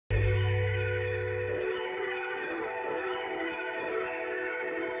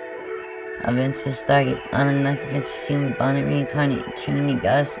I've been to the Stargate, on a night against the human bond reincarnate, Trinity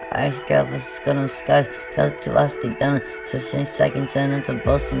goddess, Irish girl with Scotland Scottish, held to us they done, such second gen at the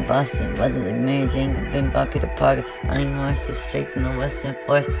Boston, whether like Mary Jane could been by Peter Parker, Annie Morris is straight from the Western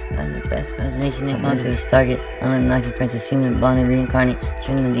Force, and the best imagination in to the Stargate, on a Nike princess, human bond reincarnate,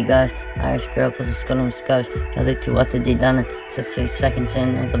 Trinity goddess, Irish girl plus Scotland Scottish, held to what they done, such second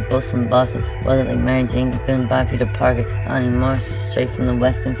gen at the Boston, whether like Mary Jane could been by Peter Parker, Annie Morris is straight from the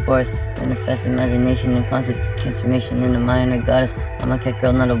Western Force, manifest imagination and conscious transformation in the mind of goddess. I'm a cat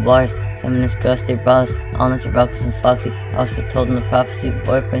girl, not a wars. Feminist girl, stay browse. All natural rockets and foxy. I was foretold in the prophecy.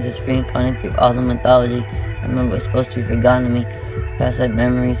 Boy, princess, reincarnate through all the mythology. I remember what's supposed to be forgotten to me. Past life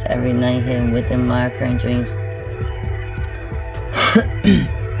memories every night hidden within my recurring dreams.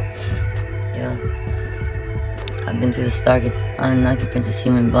 Yeah. I've been to the Stargate, Anunnaki princess,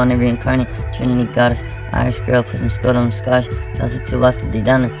 human bond reincarnate, Trinity goddess, Irish girl plus some Scotland Scottish, Delta 2 left the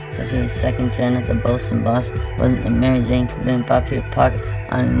Dana, such as the second gen at the Boston, wasn't like Mary Jane could been by Peter Parker,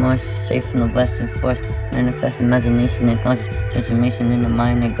 Annie Morris straight from the Western Force, manifest imagination and conscious transformation in the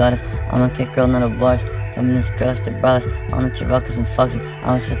mind of goddess. I'm a cat girl, not a wars, feminist girl, step brothers, all natural rockets and foxy.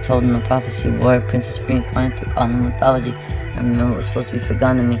 I was foretold in the prophecy, warrior princess reincarnate through all the mythology. I remember what was supposed to be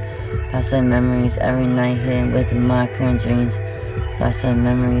forgotten to me. Past life memories every night hidden within my current dreams. Flashlight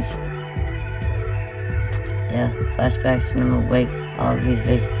memories. Yeah, flashbacks when I'm awake. All of these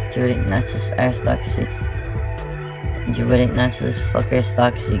visions. Druidic naturalist aristocracy. Druidic naturalist fuck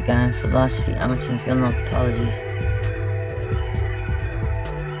aristocracy. Guy in philosophy. I'm a change girl, no apologies.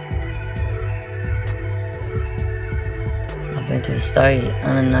 I've to the Stargate,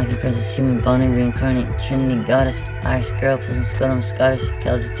 Anunnaki princess, human bond reincarnate, Trinity goddess, Irish girl plus Scotland Scottish,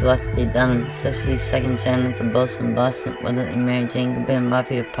 killed the two after they done, successfully second gen at the Boston, whether like Mary Jane could been by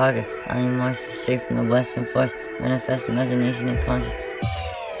Peter Parker, Annie Morris straight from the Western Force, manifest imagination and conscious.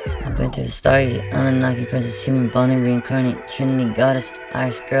 I've been to the Stargate, Anunnaki princess, human bond reincarnate, Trinity goddess,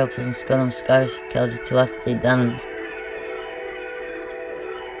 Irish girl plus Scotland Scottish, killed the two after they done.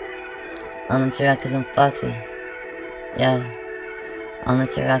 On the Chirakas and Foxy. Yeah. On the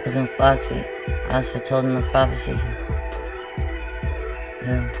Chirakas and Foxy, I was foretold in the prophecy.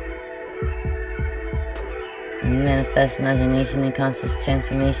 Yeah. Manifest imagination and conscious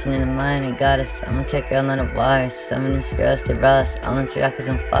transformation in the mind of goddess. I'm a cat girl, not a wires. Feminist girl, stay braless. On the Chirakas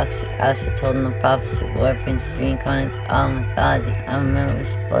and Foxy, I was foretold in the prophecy. War princess reincarnated through all mythology. I remember it was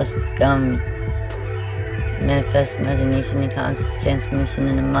supposed to become me. Manifest imagination and conscious transformation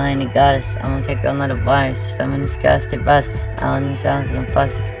in the mind of goddess. I'm a cat girl, not a wires. Feminist girl, stay braless. On the Chirakas and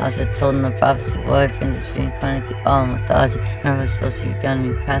Foxy, I was foretold in the prophecy. War princess reincarnated through all mythology. Remember it was supposed to become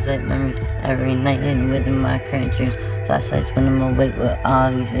me. Past life memories every night hidden within my current dreams. Flashlights when I'm awake with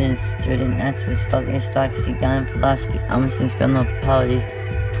all these visions. Druidic naturalist fuck aristocracy, guy in philosophy. I'm a change girl, no apologies.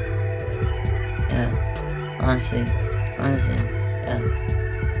 Yeah. Honestly. Yeah.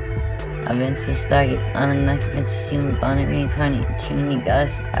 I've been to the Stargate, Anunnaki princess, human bond reincarnate, Trinity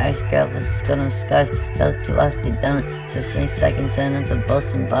goddess, Irish girl plus Scotland Scottish, Delta 2 left they done, such second gen at the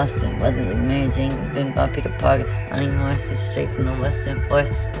Boston, whether like Mary Jane could been by Peter Parker, Annie Morris is straight from the Western Force,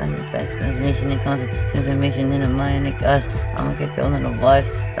 manifest imagination and conscious transformation in the mind of goddess. I'm a cat girl, not a wise,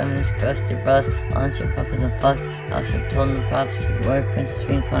 feminist girl, stay bros, all the Chirakas and Fox. I was foretold in the prophecy, warrior princess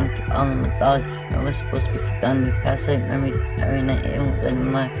reincarnated through all the mythology. I was supposed to be forgotten, me past life memories every night, even within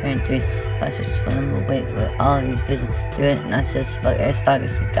my current dreams. Flashes when I'm awake with all of these visions. Do it, not just fuck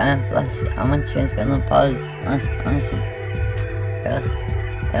aristocracy, guy in philosophy. I'm a trans girl, no apology. Honestly.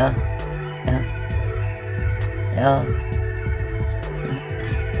 Yeah.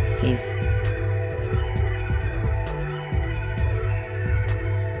 Peace.